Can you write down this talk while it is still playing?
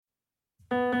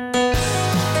Hello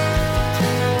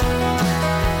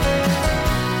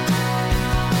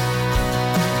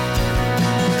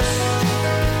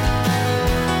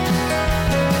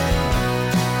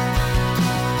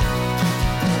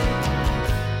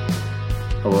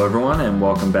everyone, and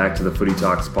welcome back to the Footy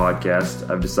Talks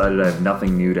podcast. I've decided I have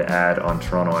nothing new to add on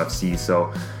Toronto FC,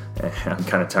 so I'm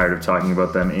kind of tired of talking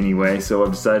about them anyway, so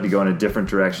I've decided to go in a different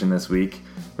direction this week.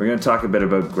 We're going to talk a bit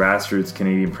about grassroots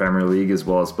Canadian Premier League, as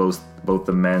well as both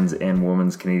the men's and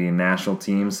women's Canadian national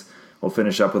teams. We'll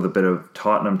finish up with a bit of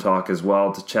Tottenham talk as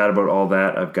well. To chat about all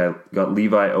that, I've got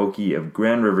Levi Oakey of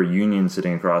Grand River Union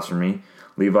sitting across from me.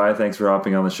 Levi, thanks for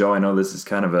hopping on the show. I know this is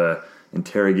kind of a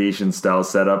interrogation style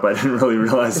setup. I didn't really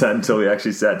realize that until we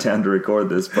actually sat down to record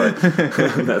this, but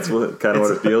that's what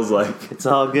it feels like. It's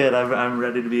all good. I'm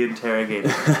ready to be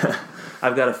interrogated.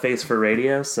 I've got a face for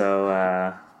radio,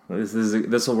 so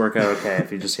this will work out okay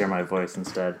if you just hear my voice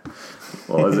instead.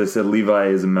 Well, as I said, Levi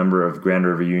is a member of Grand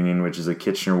River Union, which is a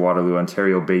Kitchener-Waterloo,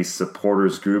 Ontario-based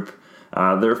supporters group.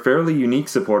 They're a fairly unique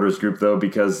supporters group, though,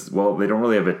 because, well, they don't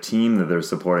really have a team that they're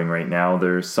supporting right now.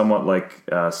 They're somewhat like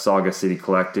Saga City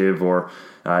Collective or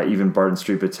even Barton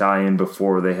Street Battalion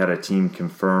before they had a team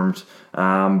confirmed.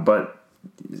 But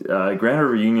Grand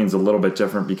River Union's a little bit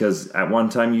different because at one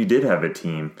time you did have a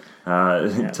team.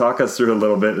 Talk us through a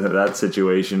little bit of that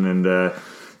situation and,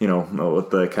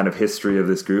 what the kind of history of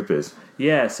this group is.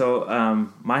 Yeah, so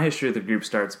my history of the group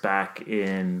starts back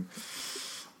in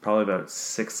probably about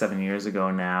 6-7 years ago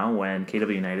now when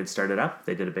KW United started up.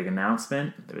 They did a big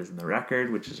announcement. It was in the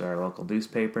Record, which is our local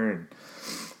newspaper, and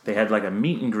they had like a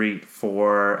meet and greet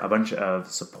for a bunch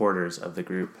of supporters of the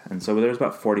group. And so there was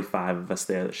about 45 of us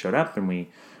there that showed up, and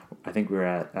I think we were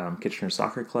at Kitchener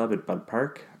Soccer Club at Bud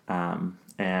Park,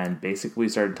 and basically we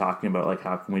started talking about like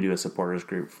how can we do a supporters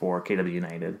group for KW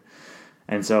United.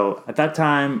 And so at that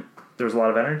time there was a lot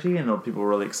of energy and people were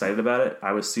really excited about it.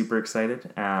 I was super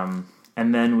excited.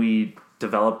 And then we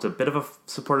developed a bit of a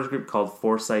supporters group called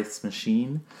Forsyth's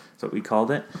Machine. That's what we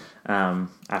called it,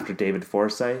 after David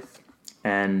Forsyth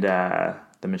and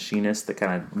the machinist that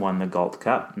kind of won the Galt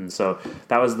Cup. And so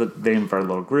that was the name of our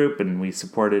little group, and we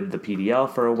supported the PDL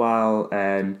for a while.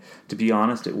 And to be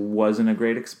honest, it wasn't a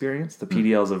great experience. The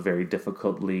PDL is a very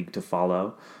difficult league to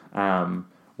follow.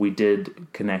 We did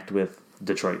connect with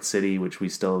Detroit City, which we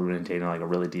still maintain like a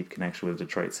really deep connection with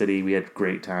Detroit City. We had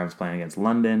great times playing against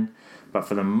London, but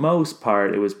for the most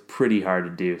part, it was pretty hard to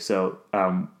do. So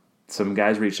some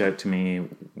guys reached out to me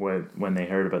when they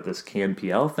heard about this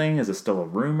CanPL thing. Is it still a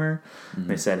rumor? Mm-hmm.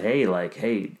 They said, hey,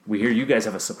 we hear you guys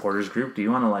have a supporters group. Do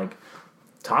you want to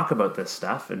talk about this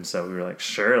stuff? And so we were like,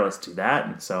 sure, let's do that.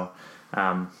 And so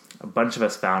a bunch of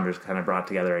us founders kind of brought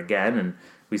together again, and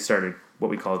we started what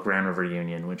we call Grand River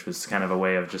Union, which was kind of a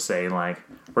way of just saying, we're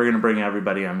going to bring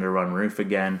everybody under one roof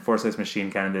again. Forsyth's Machine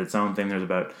kind of did its own thing. There's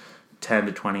about 10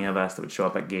 to 20 of us that would show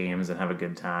up at games and have a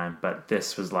good time. But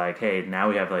this was hey, now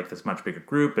we have this much bigger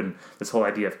group, and this whole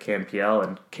idea of CanPL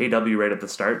and KW right at the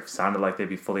start sounded like they'd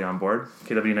be fully on board.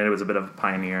 KW United was a bit of a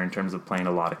pioneer in terms of playing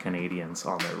a lot of Canadians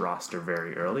on their roster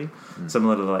very early,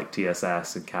 similar to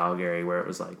TSS and Calgary, where it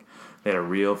was they had a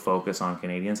real focus on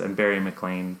Canadians. And Barry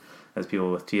McLean, as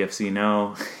people with TFC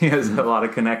know, he has a lot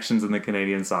of connections in the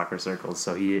Canadian soccer circles,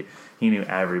 so he knew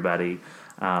everybody.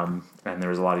 And there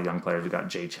was a lot of young players. We got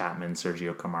Jay Chapman,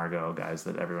 Sergio Camargo, guys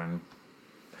that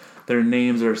their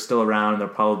names are still around. They'll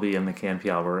probably be in the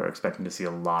CanPL. We're expecting to see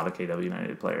a lot of KW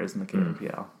United players in the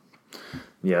CanPL.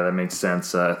 Yeah, that makes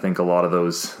sense. I think a lot of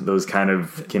those kind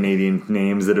of Canadian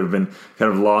names that have been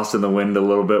kind of lost in the wind a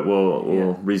little bit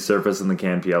will resurface in the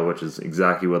CanPL, which is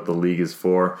exactly what the league is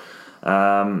for.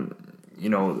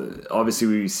 Obviously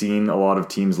we've seen a lot of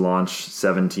teams launch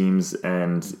 7 teams,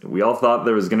 and we all thought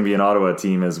there was going to be an Ottawa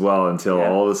team as well until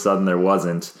all of a sudden there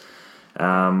wasn't.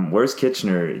 Where's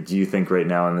Kitchener, do you think, right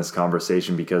now in this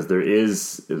conversation? Because the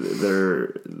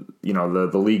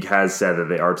league has said that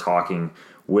they are talking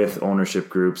with ownership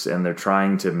groups, and they're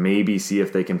trying to maybe see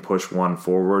if they can push one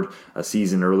forward a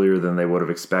season earlier than they would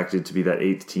have expected to be that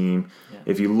 8th team. Yeah.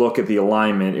 If you look at the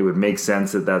alignment, it would make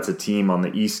sense that that's a team on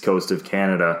the east coast of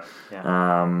Canada.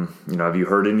 Yeah. Have you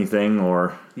heard anything?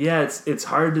 Or it's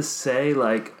hard to say.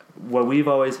 What we've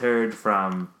always heard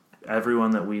from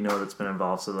everyone that we know that's been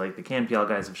involved. So the CanPL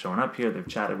guys have shown up here. They've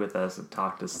chatted with us and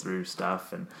talked us through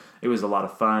stuff, and it was a lot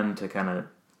of fun to kind of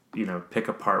pick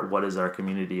apart what is our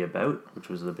community about, which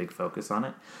was the big focus on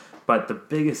it. But the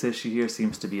biggest issue here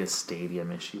seems to be a stadium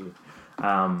issue.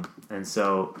 And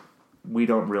so we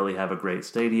don't really have a great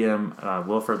stadium.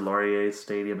 Wilfrid Laurier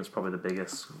Stadium is probably the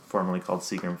biggest, formerly called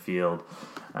Seagram Field.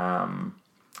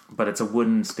 but it's a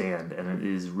wooden stand, and it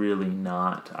is really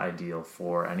not ideal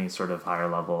for any sort of higher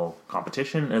level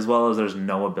competition, as well as there's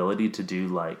no ability to do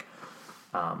like,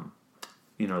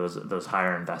 those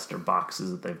higher investor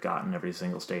boxes that they've got in every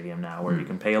single stadium now, where you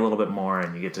can pay a little bit more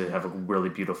and you get to have a really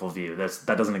beautiful view.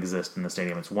 That doesn't exist in the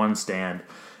stadium. It's one stand,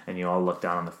 and you all look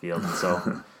down on the field. And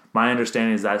so my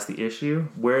understanding is that's the issue.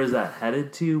 Where is that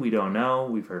headed to? We don't know.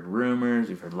 We've heard rumors.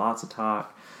 We've heard lots of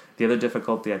talk. The other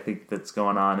difficulty I think that's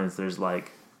going on is there's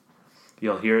like,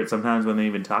 you'll hear it sometimes when they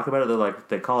even talk about it.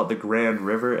 They call it the Grand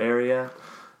River area,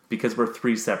 because we're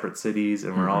 3 separate cities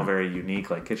and we're all very unique.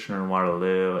 Like Kitchener and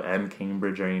Waterloo and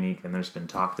Cambridge are unique, and there's been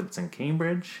talk that it's in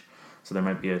Cambridge. So there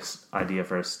might be an idea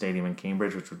for a stadium in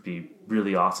Cambridge, which would be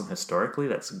really awesome historically.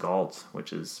 That's Galt,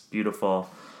 which is beautiful.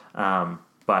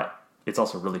 But it's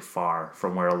also really far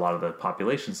from where a lot of the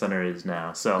population center is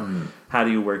now. So how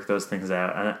do you work those things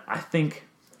out? And I think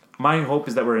my hope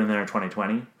is that we're in there in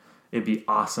 2020. It'd be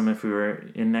awesome if we were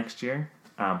in next year.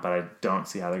 But I don't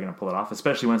see how they're going to pull it off,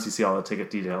 especially once you see all the ticket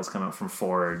details come out from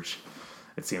Forge.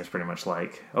 It seems pretty much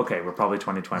like, okay, we're probably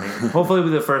 2020. Hopefully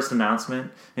with the first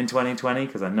announcement in 2020,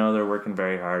 because I know they're working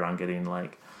very hard on getting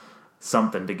like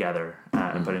something together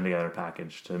and putting together a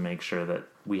package to make sure that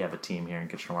we have a team here in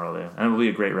Kitchener-Waterloo. And it will be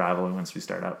a great rivalry once we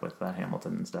start up with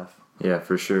Hamilton and stuff. Yeah,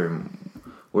 for sure.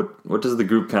 What does the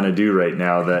group kind of do right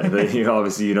now that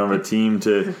obviously you don't have a team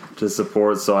to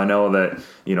support? So I know that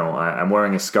I'm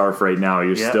wearing a scarf right now.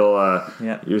 You're still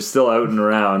out and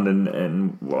around,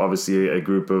 and obviously a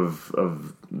group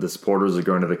of the supporters are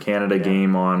going to the Canada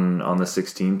game on the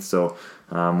 16th. So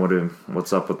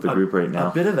what's up with the group right now?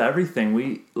 A bit of everything.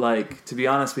 We to be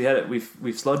honest,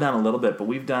 we've slowed down a little bit, but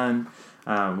we've done.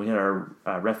 We had our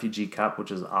Refugee Cup, which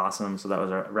is awesome. So that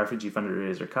was our Refugee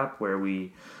Fundraiser Cup, where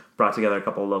we brought together a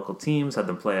couple of local teams, had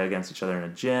them play against each other in a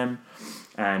gym,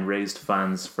 and raised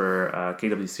funds for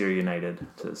KWC United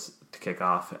to kick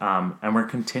off. And we're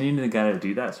continuing to kind of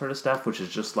do that sort of stuff, which is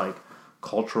just like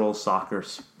cultural soccer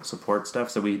support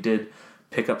stuff. So we did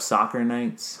pick up soccer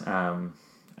nights,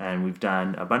 and we've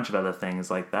done a bunch of other things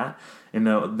like that. In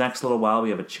the next little while, we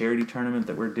have a charity tournament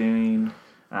that we're doing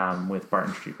with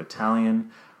Barton Street Battalion.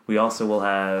 We also will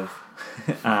have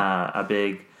a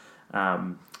big...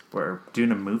 we're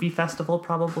doing a movie festival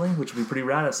probably, which would be pretty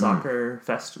rad. A soccer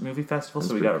movie festival. That's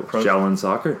so we got cool. Shaolin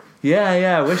soccer. Yeah.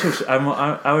 I wish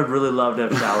I would really love to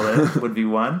have Shaolin would be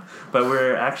one, but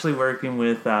we're actually working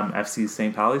with FC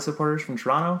St. Pauli supporters from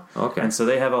Toronto. Okay. And so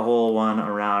they have a whole one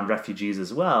around refugees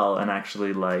as well, and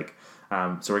actually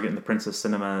so we're getting the Princess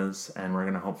Cinemas, and we're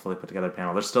going to hopefully put together a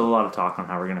panel. There's still a lot of talk on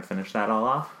how we're going to finish that all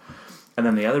off, and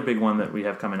then the other big one that we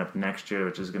have coming up next year,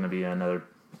 which is going to be another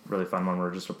really fun one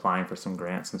we're just applying for some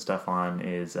grants and stuff on,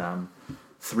 is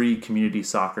 3 community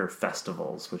soccer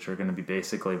festivals, which are going to be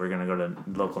basically, we're going to go to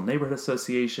local neighborhood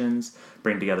associations,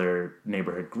 bring together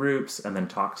neighborhood groups, and then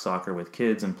talk soccer with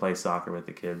kids and play soccer with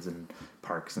the kids in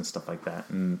parks and stuff like that.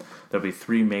 And there'll be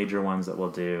 3 major ones that we'll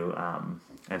do.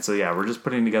 And so, yeah, we're just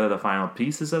putting together the final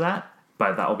pieces of that,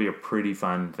 but that will be a pretty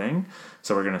fun thing.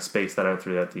 So we're going to space that out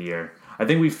throughout the year. I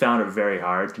think we found it very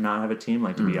hard to not have a team,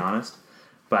 to be honest,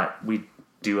 but we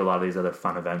do a lot of these other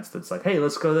fun events that's like, hey,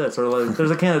 let's go this, or there's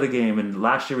a Canada game, and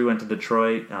last year we went to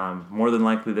Detroit. More than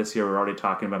likely this year we're already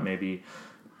talking about maybe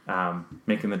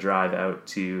making the drive out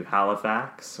to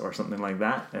Halifax or something like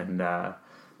that, and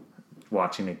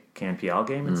watching a CanPL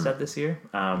game instead this year.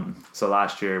 So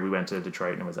last year we went to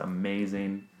Detroit, and it was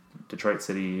amazing. Detroit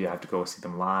City, you have to go see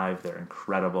them live. They're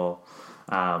incredible.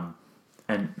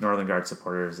 And Northern Guard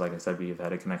supporters, like I said, we've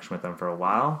had a connection with them for a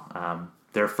while.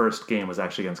 Their first game was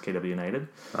actually against KW United.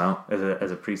 Wow.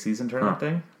 as a preseason tournament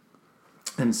thing.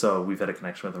 And so we've had a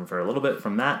connection with them for a little bit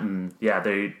from that. And yeah,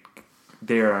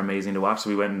 they are amazing to watch. So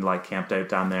we went and camped out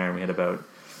down there, and we had about,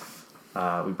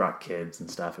 we brought kids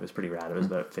and stuff. It was pretty rad. It was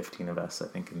about 15 of us, I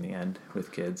think, in the end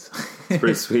with kids. It's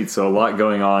pretty sweet. So a lot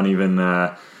going on, even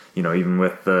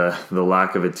with the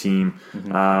lack of a team.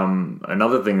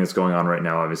 Another thing that's going on right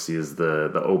now, obviously, is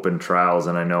the open trials.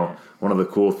 And I know one of the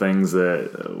cool things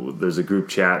that there's a group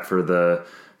chat for the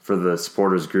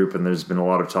supporters group, and there's been a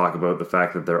lot of talk about the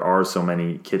fact that there are so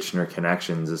many Kitchener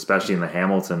connections, especially in the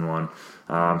Hamilton one.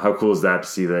 How cool is that to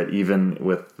see that even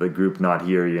with the group not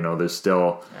here, there's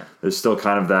still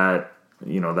kind of that,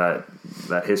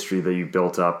 that history that you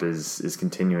built up is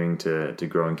continuing to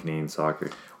grow in Canadian soccer.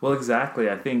 Well, exactly.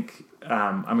 I think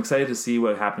I'm excited to see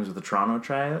what happens with the Toronto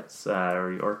tryouts,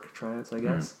 or York tryouts, I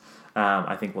guess.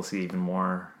 I think we'll see even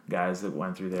more guys that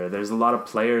went through there. There's a lot of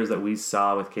players that we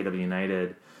saw with KW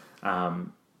United,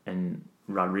 and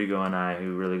Rodrigo and I,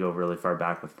 who really go really far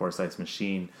back with Forsyth's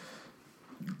Machine.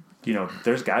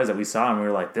 there's guys that we saw and we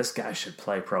were like, this guy should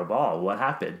play pro ball. What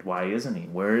happened? Why isn't he?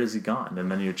 Where is he gone?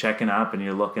 And then you're checking up and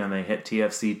you're looking and they hit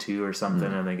TFC 2 or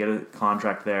something and they get a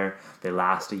contract there. They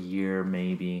last a year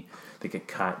maybe. They get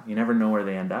cut. You never know where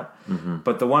they end up.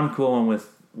 But the one cool one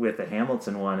with the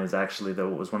Hamilton one is actually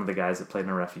was one of the guys that played in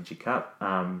a Refugee Cup.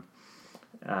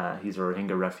 He's a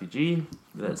Rohingya refugee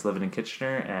that's living in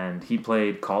Kitchener, and he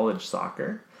played college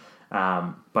soccer.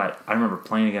 But I remember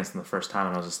playing against him the first time,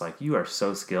 and I was just like, you are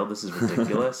so skilled. This is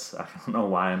ridiculous. I don't know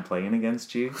why I'm playing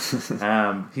against you.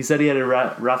 He said he had a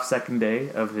rough second day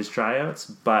of his tryouts,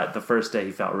 but the first day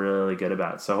he felt really good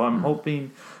about it. So I'm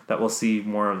hoping that we'll see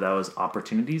more of those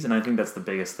opportunities. And I think that's the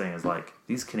biggest thing is like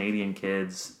these Canadian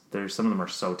kids, some of them are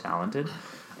so talented,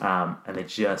 and they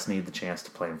just need the chance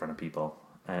to play in front of people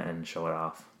and show it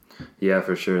off. Yeah,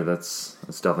 for sure. That's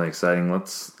definitely exciting.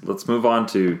 Let's move on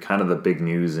to kind of the big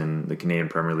news in the Canadian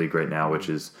Premier League right now, which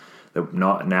is that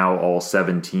now all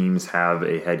 7 teams have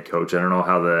a head coach. I don't know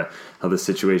how the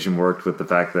situation worked with the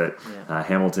fact that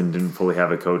Hamilton didn't fully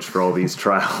have a coach for all these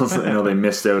trials. I know they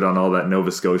missed out on all that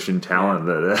Nova Scotian talent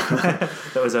that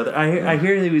was out there. I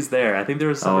hear he was there. I think there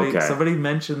was somebody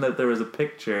mentioned that there was a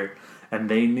picture and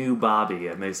they knew Bobby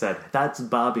and they said, "That's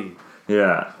Bobby."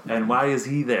 Yeah. And why is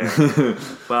he there?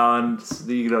 Well, and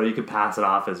you could pass it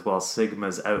off as, well,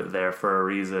 Sigma's out there for a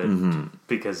reason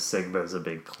because Sigma's a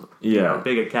big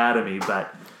academy,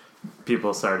 but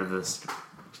people started this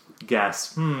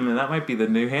guess, that might be the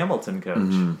new Hamilton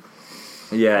coach.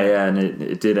 Yeah, and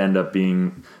it did end up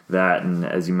being that, and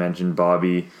as you mentioned,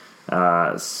 Bobby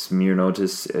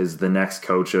Smirnotis is the next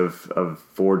coach of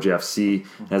Forge FC.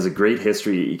 Has a great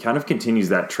history. He kind of continues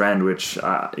that trend, which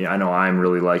I know I'm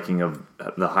really liking, of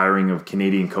the hiring of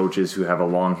Canadian coaches who have a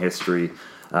long history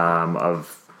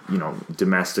of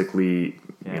domestically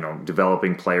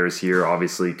developing players here.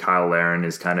 Obviously, Kyle Larin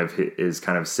is kind of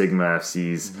Sigma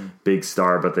FC's big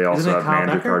star, but they also have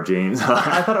Mandukar James.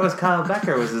 I thought it was Kyle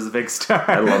Becker was his big star.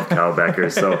 I love Kyle Becker,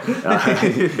 so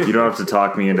you don't have to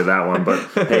talk me into that one. But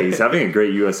hey, he's having a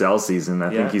great USL season.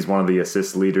 I think he's one of the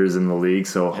assist leaders in the league.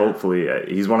 So hopefully,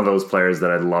 he's one of those players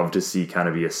that I'd love to see kind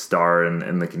of be a star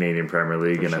in the Canadian Premier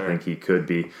League, I think he could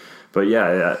be. But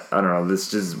yeah, I don't know. This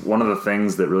is just one of the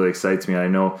things that really excites me. I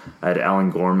know I had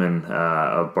Alan Gorman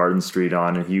of Barton Street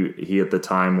on, and he at the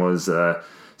time was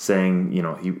saying,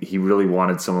 he really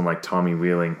wanted someone like Tommy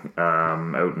Wheeling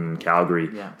out in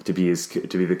Calgary to be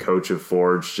the coach of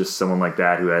Forge, just someone like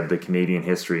that who had the Canadian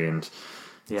history, and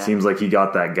it seems like he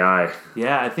got that guy.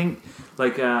 Yeah, I think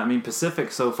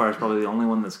Pacific so far is probably the only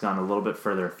one that's gone a little bit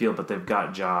further afield, but they've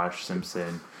got Josh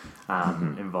Simpson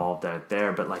involved out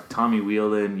there. But like Tommy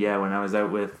Wheeldon, when I was out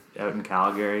in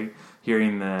Calgary,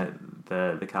 hearing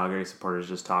the Calgary supporters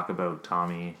just talk about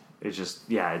Tommy, it's just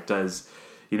it does.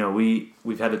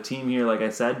 We've had a team here, like I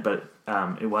said, but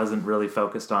it wasn't really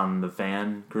focused on the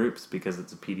fan groups because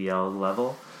it's a PDL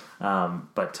level.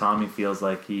 But Tommy feels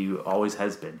like he always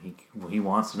has been. He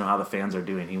wants to know how the fans are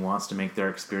doing. He wants to make their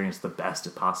experience the best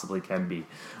it possibly can be.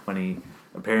 When he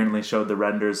apparently showed the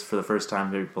renders for the first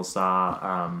time people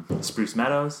saw Spruce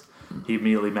Meadows, he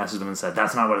immediately messaged them and said,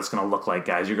 "That's not what it's going to look like,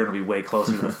 guys. You're going to be way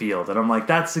closer to the field." And I'm like,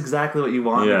 that's exactly what you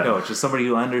want in a coach. Just somebody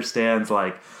who understands,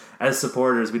 like, as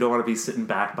supporters, we don't want to be sitting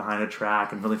back behind a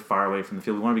track and really far away from the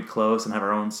field. We want to be close and have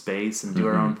our own space and do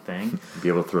our own thing. Be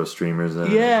able to throw streamers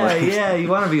in. Yeah, you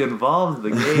want to be involved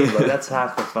in the game. Like, that's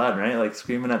half the fun, right? Like,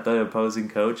 screaming at the opposing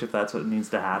coach if that's what needs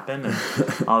to happen and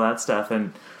all that stuff.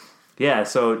 And,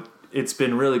 so it's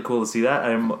been really cool to see that.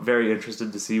 I'm very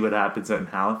interested to see what happens out in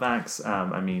Halifax.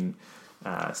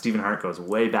 Stephen Hart goes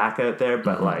way back out there,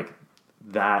 but, like,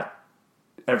 that...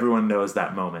 Everyone knows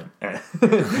that moment, and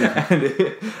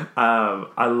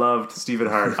I loved Stephen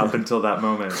Hart up until that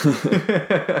moment,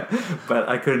 but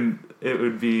I couldn't. It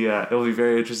will be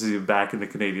very interesting to be back in the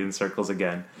Canadian circles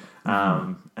again,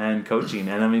 and coaching.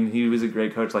 And he was a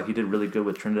great coach. Like, he did really good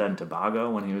with Trinidad and Tobago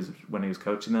when he was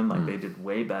coaching them. Like, they did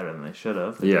way better than they should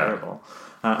have. They're terrible.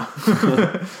 And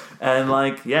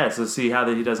so see how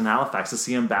he does in Halifax. To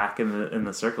see him back in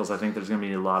the circles, I think there's going to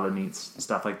be a lot of neat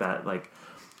stuff like that. Like,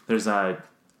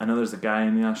 I know there's a guy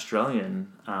in the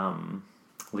Australian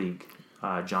league,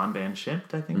 John Van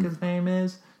Schimt, I think his name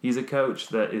is. He's a coach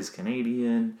that is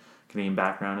Canadian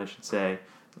background, I should say.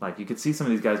 Like, you could see some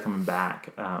of these guys coming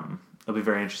back. It'll be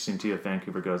very interesting, too, if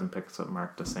Vancouver goes and picks up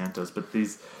Mark Dos Santos. But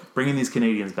bringing these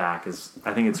Canadians back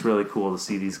I think it's really cool to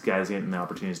see these guys getting the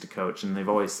opportunities to coach. And they've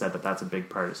always said that that's a big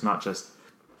part. It's not just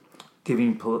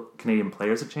giving Canadian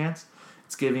players a chance.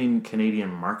 It's giving Canadian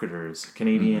marketers,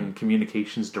 Canadian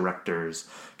communications directors,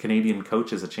 Canadian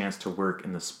coaches a chance to work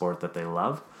in the sport that they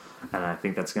love. And I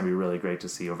think that's going to be really great to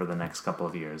see over the next couple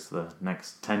of years. The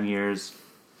next 10 years,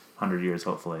 100 years,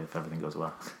 hopefully, if everything goes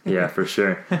well. Yeah, for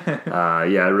sure. I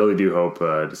really do hope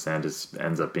DeSantis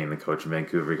ends up being the coach in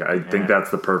Vancouver. I think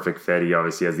that's the perfect fit. He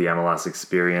obviously has the MLS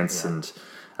experience, and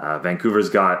Vancouver's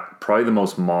got probably the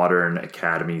most modern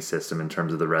academy system in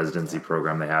terms of the residency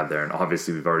program they have there. And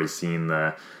obviously we've already seen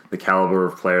the caliber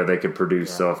of player they could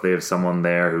produce. So if they have someone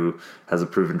there who has a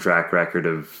proven track record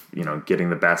of,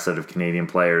 getting the best out of Canadian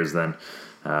players, then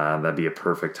that'd be a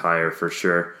perfect hire for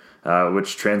sure.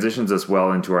 Which transitions us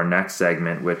well into our next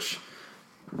segment, which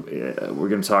we're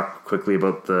going to talk quickly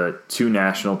about the two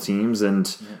national teams,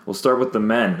 and we'll start with the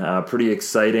men. Pretty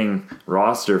exciting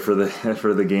roster for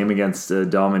the game against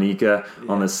Dominica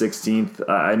on the 16th.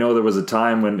 I know there was a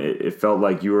time when it felt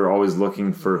like you were always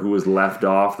looking for who was left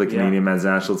off the Canadian men's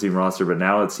national team roster, but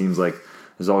now it seems like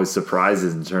there's always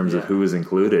surprises in terms of who is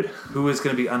included. Who is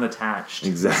going to be unattached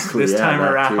exactly this time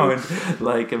around.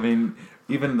 Too.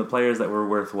 Even the players that were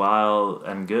worthwhile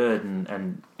and good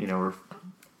and were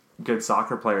good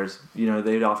soccer players,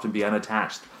 they'd often be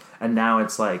unattached. And now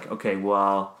it's like, okay,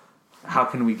 well, how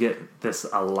can we get a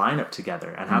lineup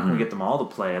together? And how can we get them all to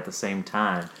play at the same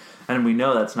time? And we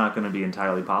know that's not going to be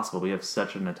entirely possible. We have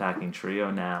such an attacking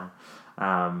trio now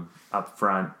up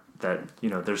front that,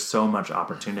 there's so much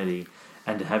opportunity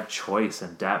and to have choice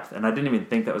and depth. And I didn't even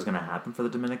think that was going to happen for the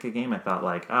Dominica game. I thought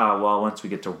once we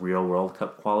get to real World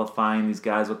Cup qualifying, these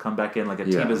guys will come back in. Like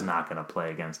Atiba's not going to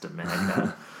play against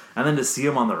Dominica. And then to see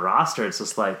them on the roster, it's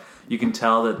just like, you can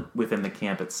tell that within the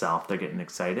camp itself, they're getting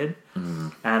excited. Mm-hmm.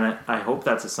 And I hope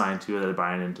that's a sign, too, that they're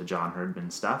buying into John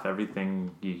Herdman stuff.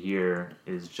 Everything you hear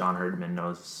is John Herdman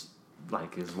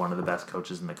is one of the best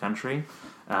coaches in the country.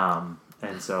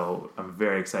 And so I'm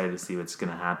very excited to see what's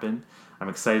going to happen. I'm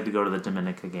excited to go to the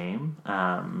Dominica game.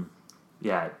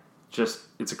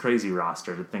 It's a crazy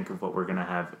roster to think of what we're going to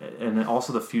have. And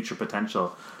also the future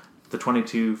potential.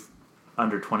 The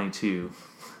under 22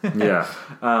 from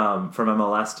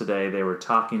MLS today, they were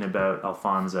talking about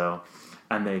Alfonso,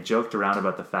 and they joked around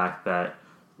about the fact that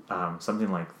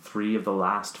something like 3 of the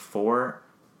last 4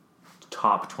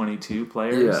 top 22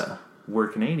 players were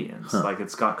Canadians. Like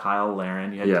it's got Kyle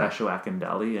Larin, you had Tesho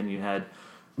Akindele, and you had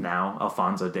now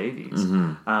Alfonso Davies,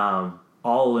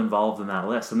 all involved in that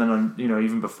list. And then,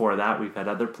 even before that, we've had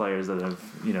other players that have,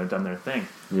 done their thing.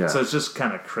 Yeah. So it's just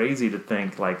kind of crazy to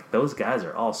think, like, those guys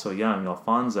are all so young.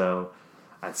 Alfonso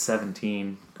at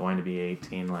 17, going to be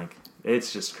 18,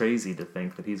 it's just crazy to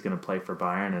think that he's going to play for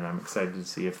Bayern, and I'm excited to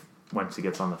see if once he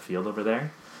gets on the field over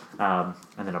there. And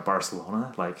then at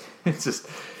Barcelona, it's just,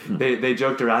 they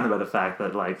joked around about the fact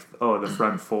that, the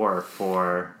front 4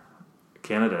 for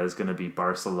Canada is going to be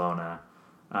Barcelona,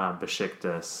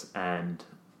 Besiktas, and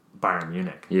Bayern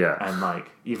Munich. Yeah. And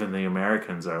even the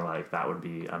Americans are that would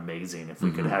be amazing if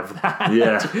we could have that.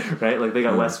 Yeah. Right? They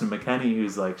got Weston McKennie,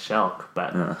 who's Schalke,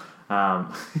 but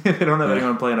they don't have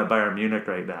anyone playing at Bayern Munich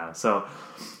right now. So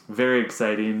very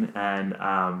exciting. And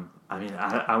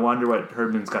I wonder what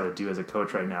Herdman's got to do as a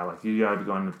coach right now. You got to be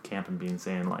going to the camp and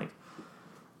saying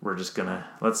we're just gonna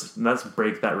let's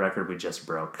break that record we just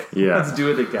broke. Yeah, let's do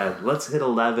it again. Let's hit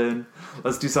 11.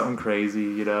 Let's do something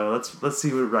crazy. Let's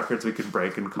see what records we can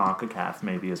break in CONCACAF.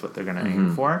 Maybe is what they're gonna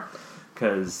aim for.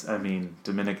 Because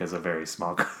Dominica is a very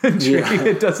small country. Yeah.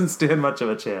 It doesn't stand much of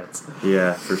a chance.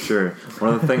 Yeah, for sure.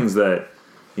 One of the things that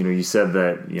you said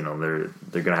that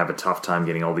they're gonna have a tough time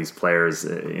getting all these players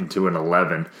into an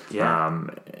 11. Yeah.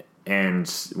 And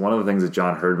one of the things that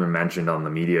John Herdman mentioned on the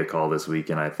media call this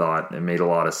week, and I thought it made a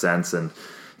lot of sense, and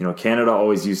Canada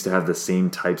always used to have the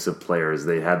same types of players.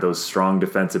 They had those strong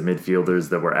defensive midfielders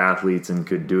that were athletes and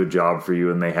could do a job for you,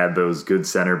 and they had those good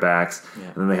center backs,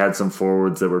 and then they had some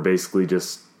forwards that were basically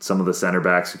just some of the center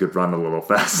backs who could run a little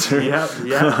faster. Yeah.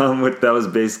 That was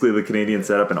basically the Canadian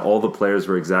setup, and all the players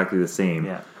were exactly the same.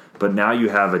 Yeah. But now you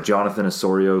have a Jonathan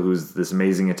Osorio who's this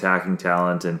amazing attacking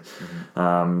talent and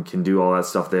can do all that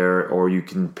stuff there, or you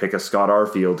can pick a Scott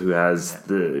Arfield who has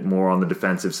the more on the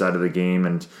defensive side of the game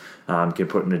and can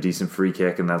put in a decent free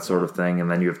kick and that sort of thing.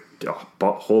 And then you have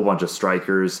a whole bunch of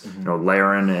strikers.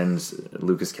 Larin and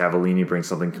Lucas Cavallini bring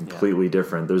something completely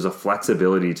different. There's a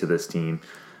flexibility to this team.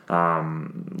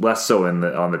 Less so on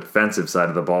the defensive side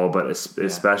of the ball, but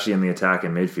especially in the attack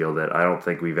and midfield that I don't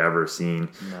think we've ever seen.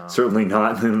 No. Certainly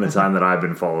not in the time that I've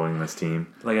been following this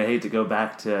team. I hate to go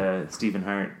back to Stephen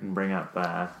Hart and bring up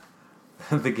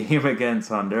the game against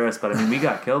Honduras, but we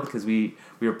got killed because we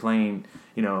were playing.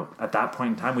 At that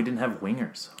point in time, we didn't have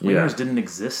wingers. Wingers didn't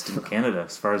exist in Canada,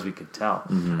 as far as we could tell.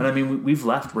 Mm-hmm. And we've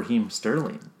left Raheem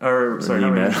Sterling,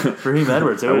 Raheem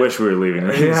Edwards. I wish we were leaving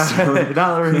Raheem Sterling.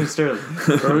 Not Raheem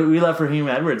Sterling. We left Raheem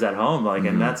Edwards at home,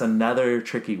 and that's another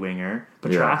tricky winger.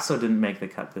 Petrasso didn't make the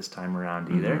cut this time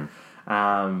around either.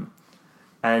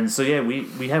 And so, yeah,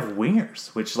 we have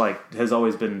wingers, which, like, has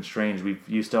always been strange. We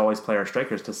used to always play our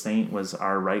strikers. Toussaint was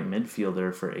our right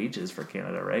midfielder for ages for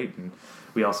Canada, right? And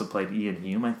we also played Ian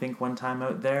Hume, I think, one time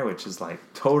out there, which is, like,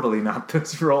 totally not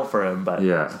this role for him. But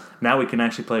now we can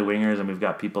actually play wingers, and we've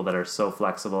got people that are so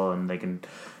flexible, and they can,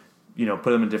 you know, put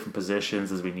them in different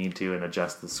positions as we need to and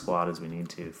adjust the squad as we need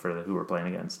to for who we're playing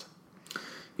against.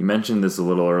 You mentioned this a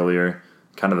little earlier.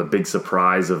 Kind of the big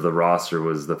surprise of the roster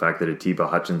was the fact that Atiba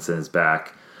Hutchinson is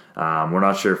back. We're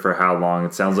not sure for how long.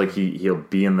 It sounds like he'll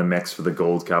be in the mix for the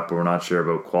Gold Cup, but we're not sure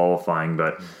about qualifying.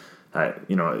 But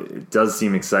you know, it does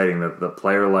seem exciting that the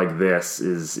player like this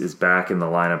is back in the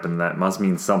lineup, and that must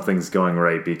mean something's going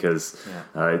right, because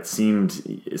it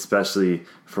seemed, especially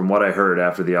from what I heard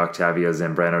after the Octavio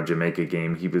Zambrano Jamaica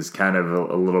game, he was kind of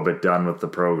a little bit done with the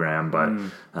program.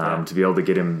 But to be able to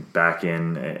get him back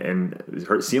in, and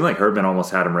it seemed like Herdman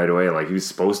almost had him right away. Like, he was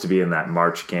supposed to be in that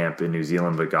March camp in New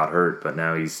Zealand, but got hurt. But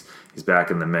now he's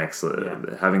back in the mix.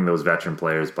 Having those veteran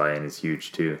players buy in is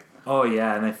huge too. Oh,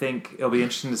 yeah, and I think it'll be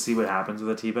interesting to see what happens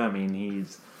with Atiba. I mean,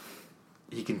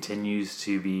 he continues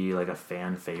to be, like, a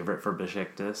fan favorite for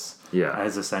Besiktas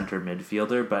as a center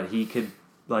midfielder, but he could,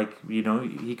 like, you know,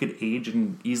 he could age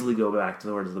and easily go back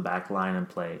towards the back line and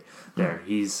play there.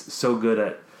 He's so good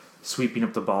at sweeping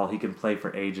up the ball, he can play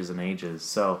for ages and ages.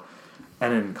 So,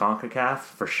 and in CONCACAF,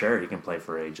 for sure, he can play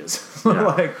for ages.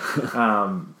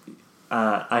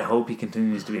 I hope he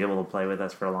continues to be able to play with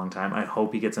us for a long time. I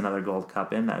hope he gets another Gold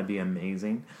Cup in. That would be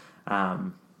amazing. I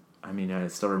mean, I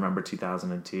still remember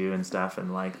 2002 and stuff,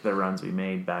 and, like, the runs we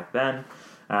made back then.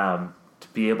 To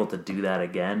be able to do that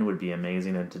again would be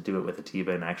amazing, and to do it with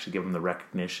Atiba and actually give him the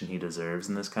recognition he deserves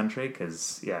in this country,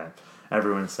 because,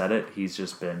 everyone said it. He's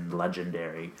just been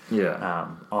legendary.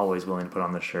 Always willing to put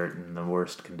on the shirt in the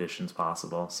worst conditions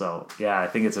possible. So, I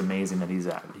think it's amazing that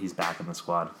he's back in the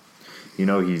squad. You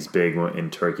know, he's big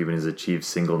in Turkey when he's achieved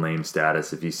single name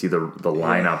status. If you see the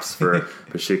lineups for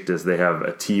Besiktas, they have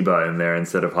Atiba in there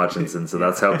instead of Hutchinson. So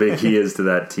that's how big he is to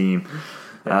that team.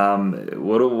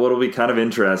 What'll be kind of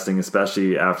interesting,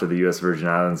 especially after the U.S. Virgin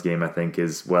Islands game, I think,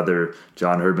 is whether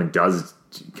John Herdman does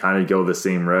kind of go the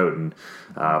same route and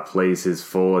plays his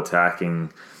full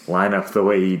attacking lineup the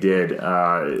way he did.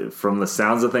 From the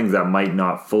sounds of things, that might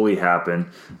not fully happen.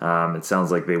 It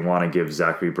sounds like they want to give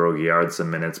Zachary Broguillard some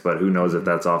minutes, but who knows if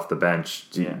that's off the bench.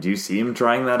 Do you see him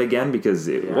trying that again? Because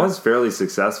it was fairly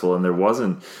successful, and there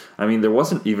wasn't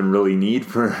even really need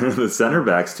for the center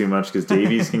backs too much, because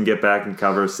Davies can get back and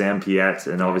cover. Sam Piette,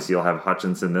 and obviously you'll have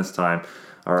Hutchinson this time,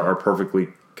 are perfectly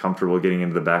comfortable getting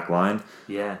into the back line.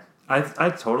 Yeah, I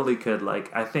totally could.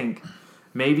 Like, I think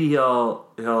maybe he'll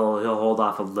hold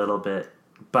off a little bit,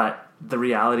 but the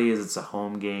reality is it's a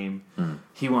home game.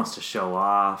 He wants to show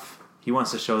off. He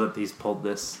wants to show that he's pulled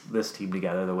this team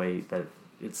together the way that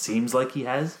it seems like he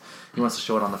has. He wants to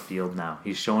show it on the field now.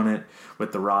 He's showing it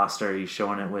with the roster. He's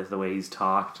showing it with the way he's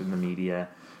talked in the media.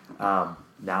 Now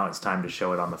it's time to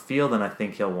show it on the field, and I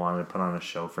think he'll want to put on a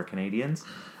show for Canadians,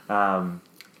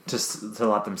 just to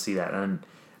let them see that. And,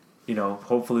 you know,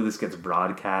 hopefully this gets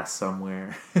broadcast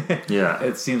somewhere.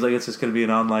 It seems like it's just going to be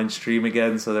an online stream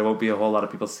again, so there won't be a whole lot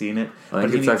of people seeing it. I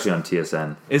think it's actually on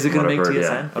TSN. Is it going to make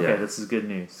TSN? Okay, this is good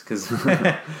news, because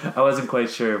I wasn't quite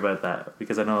sure about that,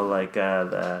 because I know, like,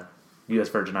 the U.S.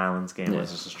 Virgin Islands game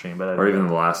was just a stream. But even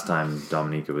the last time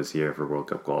Dominica was here for World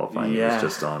Cup qualifying, it was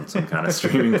just on some kind of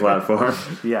streaming platform.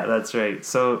 Yeah, that's right.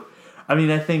 So, I mean,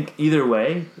 I think either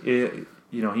way, you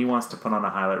know, he wants to put on a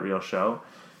highlight reel show.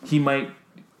 He might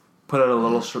put out a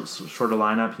little shorter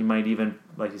lineup. He might even,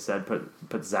 like you said,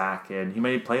 put Zach in. He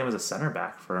might play him as a center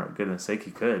back, for goodness sake.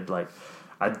 He could. Like,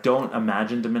 I don't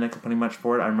imagine Dominica putting much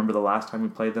forward. I remember the last time we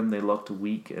played them, they looked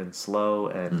weak and slow,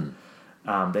 and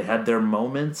they had their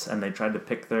moments, and they tried to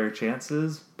pick their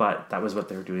chances, but that was what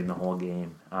they were doing the whole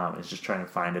game. It's just trying to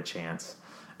find a chance.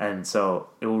 And so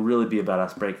it will really be about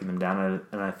us breaking them down.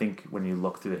 And I think when you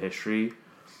look through the history,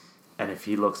 and if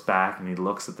he looks back and he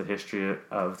looks at the history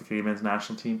of the Canadian men's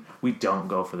national team, we don't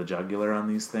go for the jugular on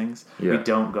these things. We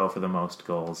don't go for the most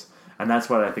goals. And that's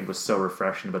what I think was so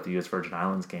refreshing about the U.S. Virgin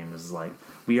Islands game, is like,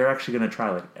 we are actually going to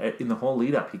try. Like, in the whole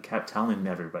lead up, he kept telling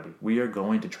everybody, we are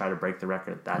going to try to break the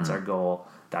record. That's our goal.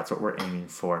 That's what we're aiming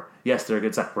for. Yes, they're a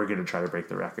good side. We're going to try to break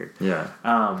the record.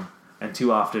 And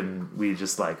too often we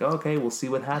just like, okay, we'll see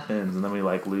what happens. And then we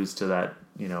like lose to that,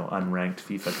 you know, unranked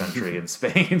FIFA country in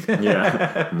Spain.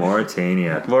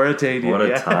 Mauritania. What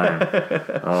a time.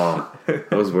 Oh,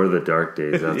 those were the dark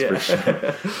days, that's for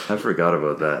sure. I forgot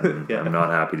about that. And I'm not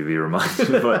happy to be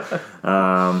reminded. But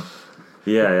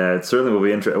it certainly will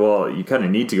be interesting. Well, you kind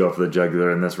of need to go for the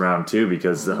jugular in this round too,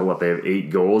 because they have 8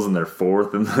 goals and they're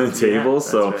 4th in the table.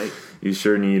 So you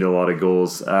sure need a lot of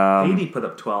goals. Haiti put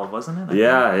up 12, wasn't it?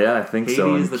 I think Haiti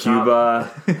so. is And the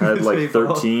Cuba had like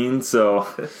people. 13. So,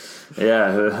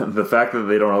 yeah, the fact that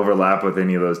they don't overlap with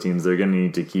any of those teams, they're going to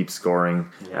need to keep scoring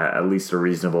at least a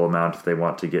reasonable amount if they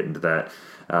want to get into that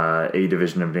A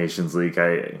Division of Nations League.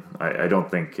 I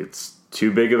don't think it's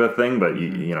too big of a thing, but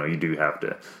you do have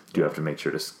to make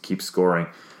sure to keep scoring.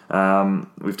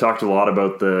 We've talked a lot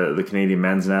about the Canadian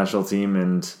men's national team,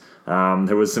 and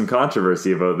there was some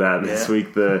controversy about that this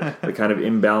week. The kind of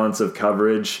imbalance of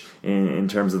coverage in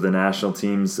terms of the national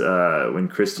teams. When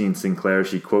Christine Sinclair,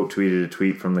 she quote tweeted a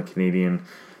tweet from the Canadian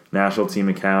national team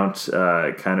account,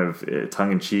 kind of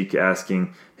tongue in cheek,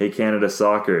 asking, "Hey Canada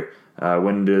Soccer,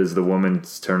 when does the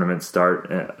women's tournament start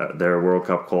their World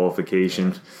Cup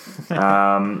qualification?"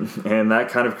 And that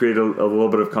kind of created a little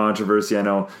bit of controversy. I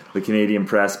know the Canadian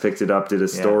press picked it up, did a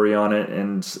story on it,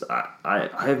 and I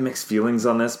have mixed feelings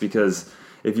on this, because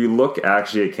if you look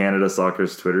actually at Canada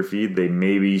Soccer's Twitter feed, they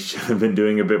maybe should have been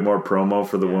doing a bit more promo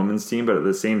for the women's team, but at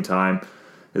the same time,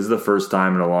 this is the first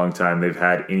time in a long time they've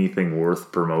had anything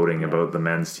worth promoting about the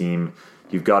men's team.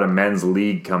 You've got a men's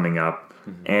league coming up,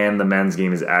 and the men's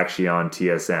game is actually on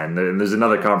TSN. And there's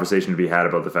another conversation to be had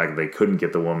about the fact that they couldn't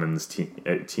get the women's team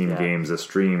games a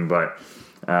stream, but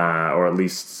or at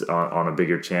least on a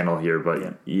bigger channel here.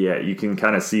 But you can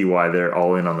kind of see why they're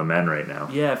all in on the men right now.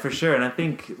 Yeah, for sure. And I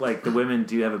think like the women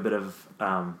do have a bit of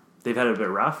they've had it a bit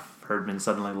rough. Herdman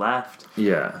suddenly left.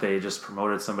 Yeah. They just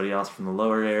promoted somebody else from the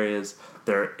lower areas.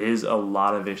 There is a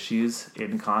lot of issues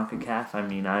in CONCACAF. I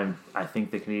mean, I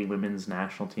think the Canadian women's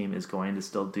national team is going to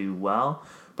still do well,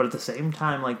 but at the same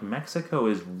time, like Mexico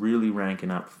is really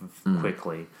ranking up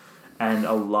quickly, and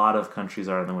a lot of countries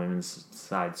are on the women's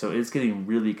side, so it's getting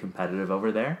really competitive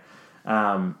over there.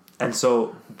 And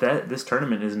so this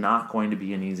tournament is not going to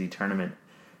be an easy tournament.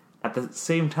 At the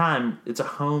same time, it's a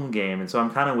home game, and so I'm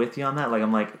kind of with you on that. Like,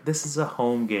 I'm like, this is a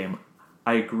home game.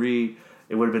 I agree.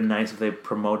 It would have been nice if they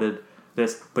promoted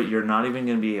this, but you're not even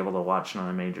going to be able to watch it on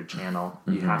a major channel.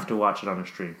 You have to watch it on a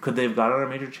stream. Could they have got it on a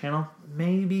major channel?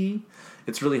 Maybe.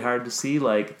 It's really hard to see.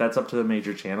 Like, that's up to the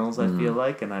major channels, I feel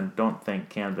like, and I don't think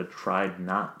Canada tried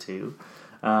not to.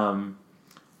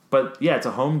 But yeah, it's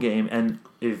a home game, and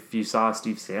if you saw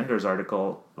Steve Sanders'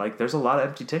 article, like there's a lot of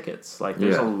empty tickets. Like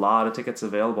there's a lot of tickets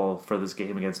available for this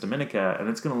game against Dominica, and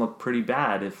it's going to look pretty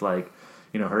bad if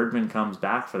Herdman comes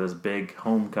back for this big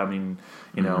homecoming.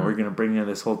 We're going to bring in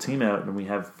this whole team out, and we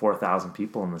have 4,000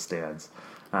 people in the stands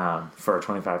for a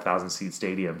 25,000 seat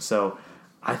stadium. So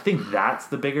I think that's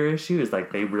the bigger issue. Is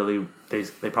like they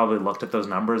probably looked at those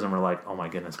numbers and were like, oh my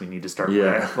goodness, we need to start.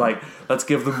 Like let's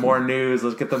give them more news.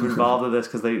 Let's get them involved in this,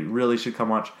 because they really should come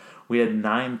watch. We had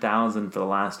 9,000 for the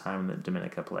last time that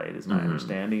Dominica played, is my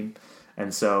understanding,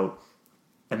 and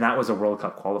that was a World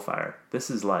Cup qualifier. This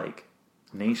is like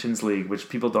Nations League, which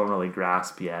people don't really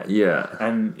grasp yet. Yeah.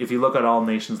 And if you look at all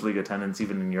Nations League attendance,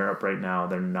 even in Europe right now,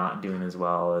 they're not doing as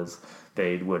well as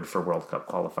they would for World Cup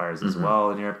qualifiers as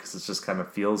well in Europe, because it just kind of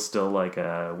feels still like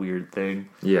a weird thing.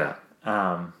 Yeah.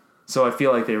 So I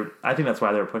feel like I think that's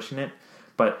why they were pushing it.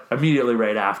 But immediately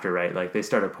right after, right, like they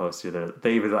started posting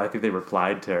I think they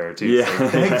replied to her too. Saying,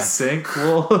 thanks, Sink.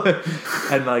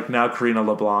 And like now Karina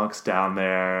LeBlanc's down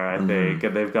there, I think,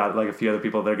 and they've got like a few other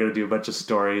people. They're going to do a bunch of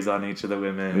stories on each of the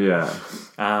women. Yeah.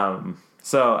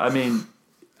 So I mean,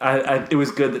 it was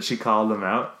good that she called them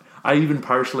out. I even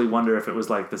partially wonder if it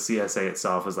was like the CSA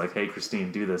itself was like, hey,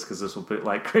 Christine, do this, because this will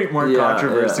create more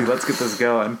controversy. Let's get this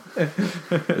going.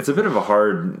 It's a bit of a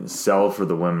hard sell for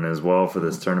the women as well for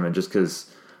this tournament, just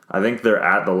because I think they're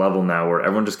at the level now where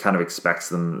everyone just kind of expects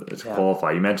them to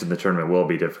qualify. You mentioned the tournament will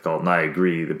be difficult, and I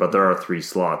agree, but there are 3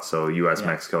 slots, so U.S.,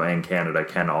 Mexico, and Canada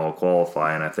can all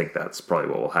qualify, and I think that's probably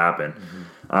what will happen.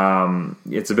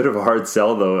 It's a bit of a hard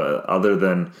sell, though, other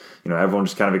than, everyone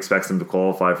just kind of expects them to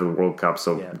qualify for the World Cup,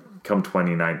 so come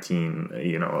 2019,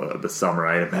 the summer,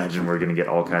 I imagine we're going to get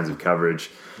all kinds of coverage.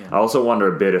 I also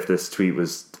wonder a bit if this tweet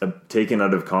was taken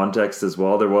out of context as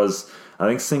well. I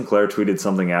think Sinclair tweeted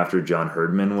something after John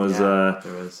Herdman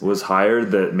was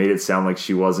hired that made it sound like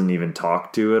she wasn't even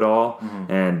talked to at all,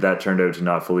 and that turned out to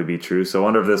not fully be true. So I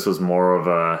wonder if this was more of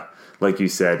a, like you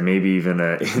said, maybe even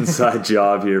an inside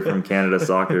job here from Canada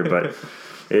Soccer, but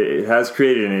it has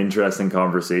created an interesting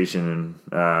conversation.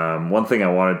 And one thing I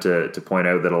wanted to point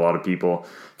out that a lot of people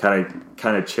kind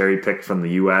of cherry picked from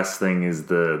the U.S. thing is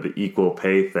the equal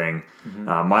pay thing.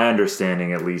 My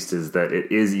understanding, at least, is that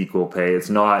it is equal pay.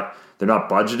 It's not they're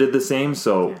not budgeted the same.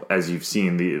 So as you've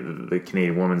seen, the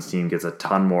Canadian women's team gets a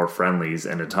ton more friendlies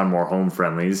and a ton more home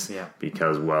friendlies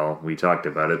because, well, we talked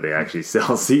about it. They actually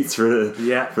sell seats for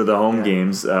the home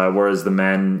games, whereas the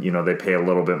men, they pay a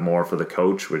little bit more for the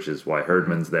coach, which is why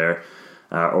Herdman's there,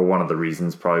 or one of the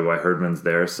reasons probably why Herdman's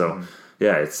there. So.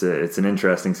 Yeah, it's an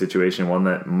interesting situation, one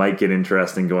that might get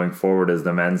interesting going forward as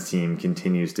the men's team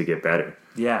continues to get better.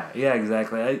 Yeah,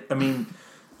 exactly. I mean,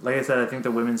 like I said, I think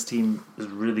the women's team is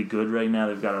really good right now.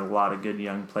 They've got a lot of good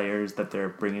young players that they're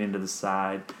bringing into the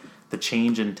side. The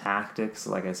change in tactics,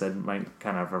 like I said, might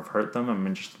kind of have hurt them. I'm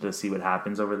interested to see what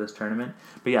happens over this tournament.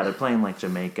 But yeah, they're playing like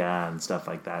Jamaica and stuff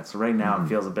like that. So right now it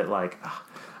feels a bit like,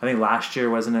 I think last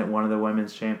year, wasn't it one of the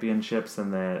women's championships,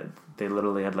 and they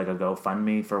literally had like a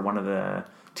GoFundMe for one of the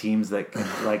teams that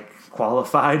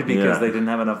qualified because they didn't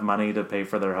have enough money to pay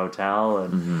for their hotel,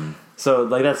 and so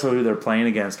like that's who they're playing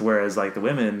against. Whereas like the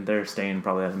women, they're staying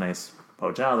probably at a nice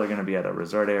hotel. They're going to be at a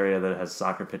resort area that has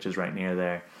soccer pitches right near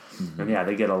there, and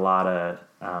they get a lot of.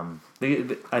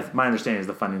 My understanding is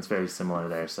the funding's very similar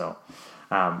there. So,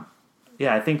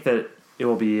 I think that it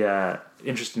will be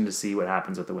interesting to see what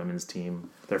happens with the women's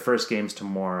team. Their first game's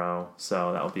tomorrow,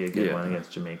 so that will be a good one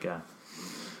against Jamaica.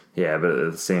 Yeah, but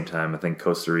at the same time, I think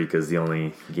Costa Rica is the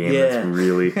only game that's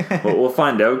really... Well, we'll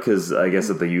find out, because I guess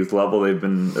at the youth level, there have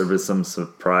been some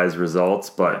surprise results,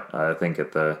 but I think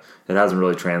it hasn't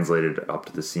really translated up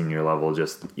to the senior level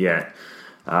just yet.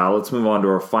 Let's move on to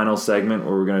our final segment,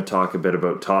 where we're going to talk a bit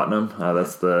about Tottenham.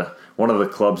 That's one of the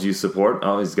clubs you support.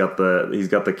 Oh, he's got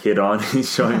the kid on.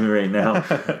 He's showing me right now.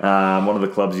 One of the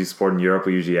clubs you support in Europe.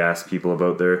 We usually ask people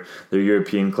about their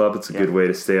European club. It's a good way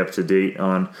to stay up to date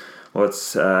on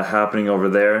what's happening over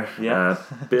there.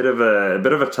 Bit of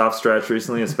a tough stretch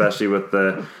recently, especially with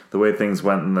the way things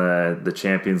went in the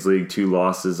Champions League. 2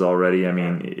 losses already. I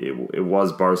mean, it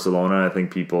was Barcelona. I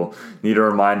think people need a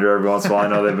reminder every once in a while. I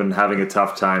know they've been having a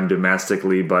tough time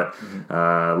domestically, but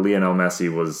Lionel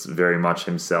Messi was very much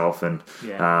himself, and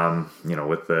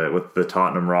with the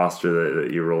Tottenham roster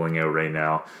that you're rolling out right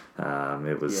now,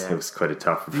 it was quite a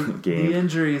tough game. The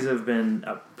injuries have been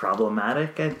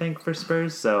problematic, I think, for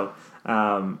Spurs. So,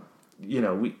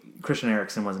 Christian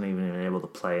Eriksen wasn't even able to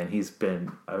play, and he's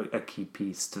been a key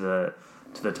piece to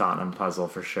the Tottenham puzzle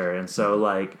for sure. And so,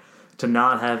 like, to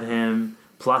not have him,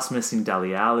 plus missing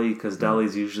Dele Alli, because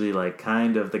Dele's usually like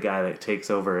kind of the guy that takes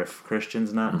over if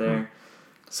Christian's not there.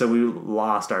 So we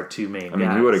lost our 2 main guys. I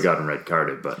mean, he would have gotten red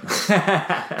carded, but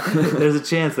there's a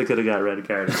chance they could have got red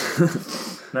carded.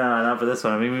 No, not for this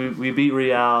one. I mean, we beat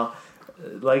Real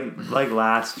like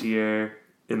last year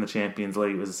in the Champions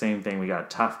League. It was the same thing. We got a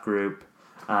tough group,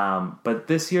 but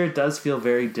this year it does feel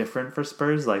very different for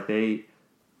Spurs. Like they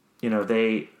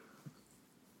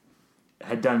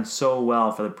had done so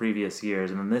well for the previous years,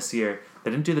 and then this year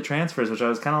they didn't do the transfers, which I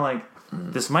was kind of like,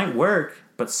 this might work.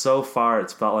 But so far,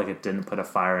 it's felt like it didn't put a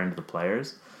fire into the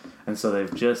players. And so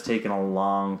they've just taken a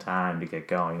long time to get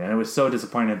going. And it was so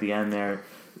disappointing at the end there.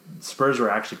 Spurs were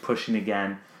actually pushing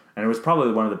again. And it was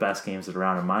probably one of the best games of the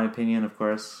round, in my opinion, of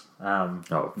course.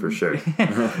 For sure.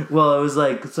 Well, it was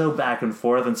like so back and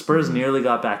forth. And Spurs nearly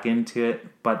got back into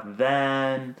it. But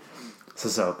then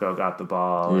Sissoko got the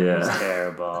ball. And it was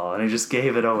terrible. And he just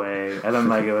gave it away. And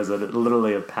then it was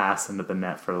literally a pass into the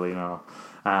net for Lino.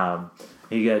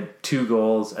 He got 2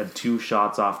 goals and 2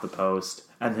 shots off the post,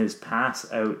 and his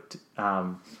pass out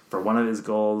for one of his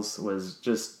goals was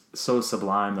just so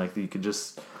sublime. Like, you could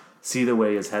just see the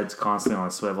way his head's constantly on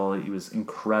a swivel. He was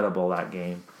incredible that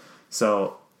game.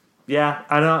 So, yeah,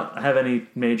 I don't have any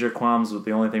major qualms with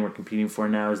the only thing we're competing for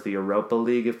now is the Europa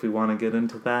League, if we want to get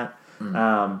into that.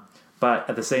 But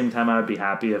at the same time, I would be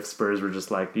happy if Spurs were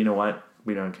just like, you know what,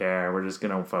 we don't care. We're just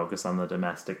going to focus on the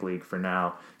domestic league for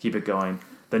now. Keep it going.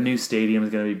 The new stadium is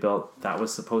going to be built. That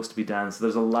was supposed to be done. So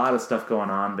there's a lot of stuff going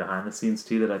on behind the scenes,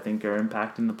 too, that I think are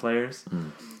impacting the players.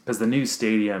 Because the new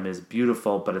stadium is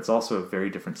beautiful, but it's also a very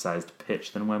different sized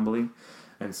pitch than Wembley.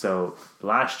 And so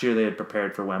last year they had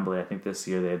prepared for Wembley. I think this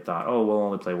year they had thought, we'll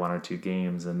only play 1 or 2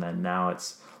 games. And then now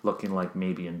it's looking like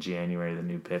maybe in January the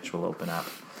new pitch will open up.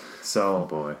 So, oh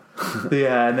boy.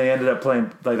 Yeah, and they ended up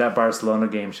playing, like, that Barcelona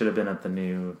game should have been at the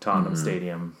new Tottenham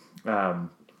Stadium.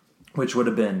 Which would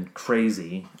have been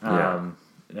crazy,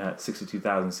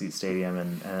 62,000 seat stadium,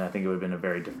 and I think it would have been a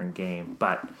very different game.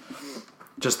 But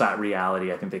just that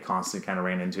reality, I think they constantly kind of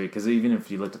ran into it, because even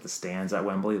if you looked at the stands at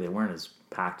Wembley, they weren't as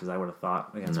packed as I would have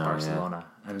thought against Barcelona.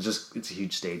 And it's a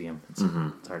huge stadium. It's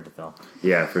hard to fill.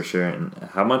 Yeah, for sure. And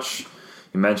how much,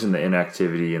 you mentioned the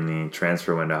inactivity in the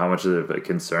transfer window. How much of a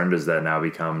concern does that now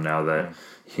become now that,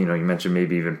 you mentioned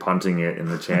maybe even punting it in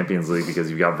the Champions League because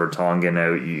you've got Vertonghen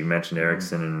out, you mentioned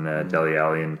Eriksson and Dele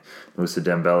Alli and Moussa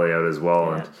Dembele out as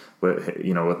well. And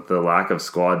with the lack of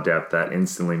squad depth, that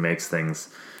instantly makes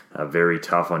things very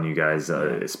tough on you guys,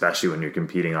 especially when you're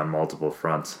competing on multiple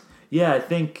fronts. Yeah, I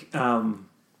think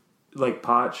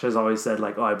Poch has always said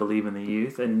I believe in the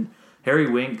youth, and Harry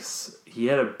Winks, he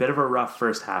had a bit of a rough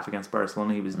first half against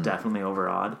Barcelona. He was definitely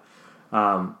overawed.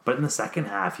 But in the second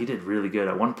half, he did really good.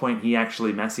 At one point,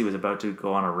 Messi was about to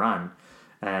go on a run,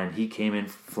 and he came in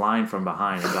flying from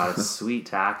behind and got a sweet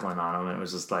tackling on him. And it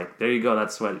was just there you go.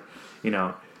 That's what,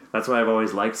 that's why I've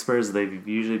always liked Spurs. They've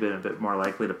usually been a bit more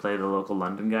likely to play the local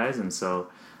London guys. And so,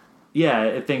 yeah,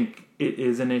 I think it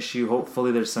is an issue.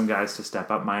 Hopefully there's some guys to step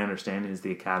up. My understanding is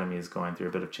the academy is going through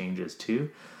a bit of changes too.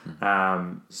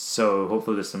 So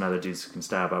hopefully there's some other dudes who can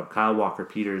step up. Kyle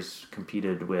Walker-Peters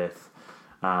competed with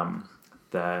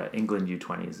the England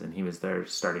U20s, and he was there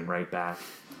starting right back.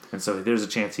 And so there's a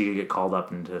chance he could get called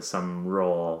up into some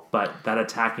role. But that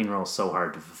attacking role is so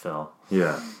hard to fulfill.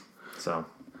 Yeah. So.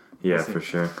 Yeah, for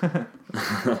sure.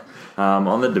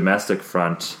 On the domestic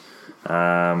front,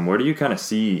 where do you kind of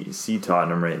see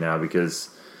Tottenham right now?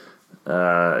 Because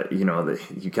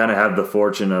you kind of have the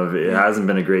fortune of it hasn't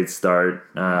been a great start.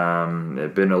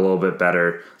 It's been a little bit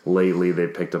better lately. They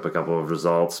picked up a couple of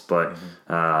results, but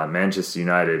Manchester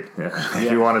United,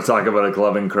 if you want to talk about a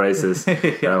club in crisis,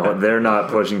 they're not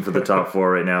pushing for the top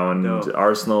four right now. And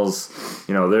Arsenal's,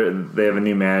 they have a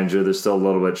new manager. They're still a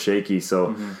little bit shaky,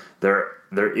 so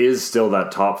there is still that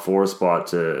top four spot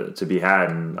to be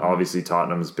had, and obviously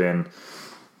Tottenham's been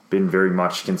very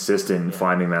much consistent in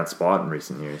finding that spot in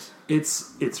recent years.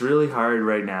 It's really hard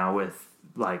right now with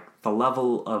the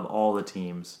level of all the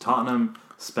teams. Tottenham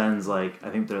spends I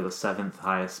think they're the 7th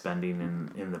highest spending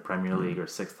in the Premier League, or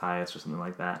 6th highest or something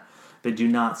like that. They do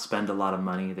not spend a lot of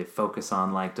money. They focus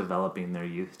on developing their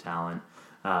youth talent.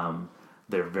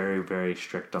 They're very, very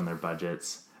strict on their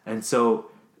budgets, and so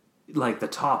the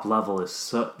top level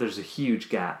is there's a huge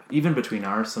gap even between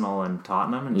Arsenal and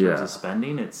Tottenham in terms of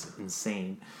spending. It's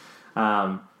insane.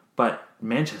 But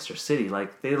Manchester City,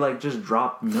 they just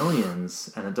drop millions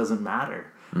and it doesn't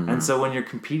matter. And so when you're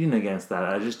competing against that,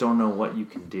 I just don't know what you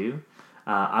can do.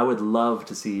 I would love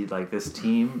to see this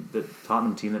team, the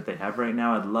Tottenham team that they have right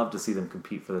now, I'd love to see them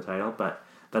compete for the title, but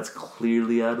that's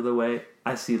clearly out of the way.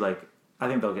 I think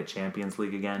they'll get Champions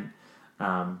League again.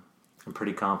 I'm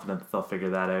pretty confident that they'll figure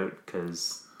that out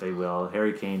because they will.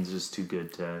 Harry Kane's just too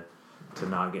good to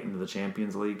not get into the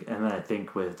Champions League. And then I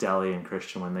think with Dele and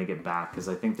Christian, when they get back, because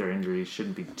I think their injuries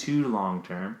shouldn't be too long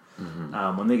term,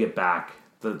 when they get back,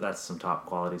 that's some top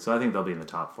quality. So I think they'll be in the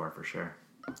top four for sure.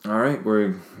 All right,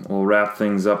 we'll wrap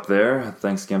things up there.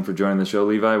 Thanks again for joining the show,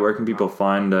 Levi. Where can people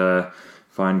find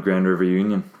Grand River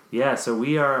Union? Yeah, so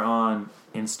we are on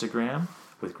Instagram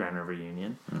with Grand River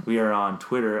Union. We are on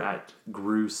Twitter at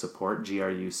GRU Support,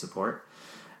 GRU Support.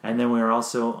 And then we are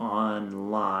also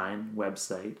online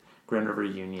website,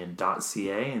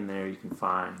 grandriverunion.ca, and there you can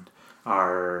find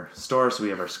our store. So we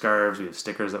have our scarves, we have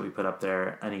stickers that we put up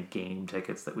there, any game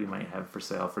tickets that we might have for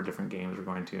sale for different games we're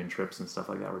going to, and trips and stuff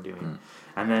like that we're doing.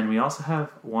 And then we also have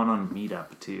one on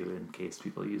Meetup too, in case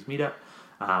people use Meetup.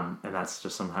 And that's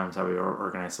just sometimes how we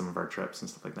organize some of our trips and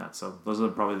stuff like that. So those are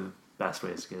probably the best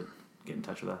ways to get in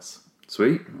touch with us.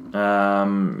 Sweet.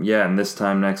 And this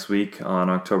time next week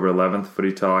on October 11th,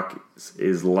 Footy Talk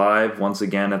is live once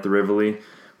again at the Rivoli.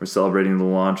 We're celebrating the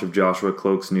launch of Joshua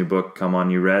Cloke's new book, Come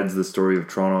On You Reds, The Story of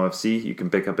Toronto FC. You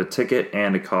can pick up a ticket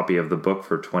and a copy of the book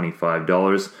for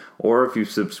 $25. Or if you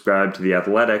subscribe to The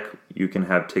Athletic, you can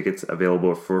have tickets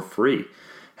available for free.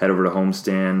 Head over to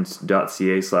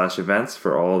homestand.ca/events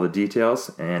for all the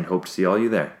details, and hope to see all you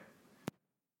there.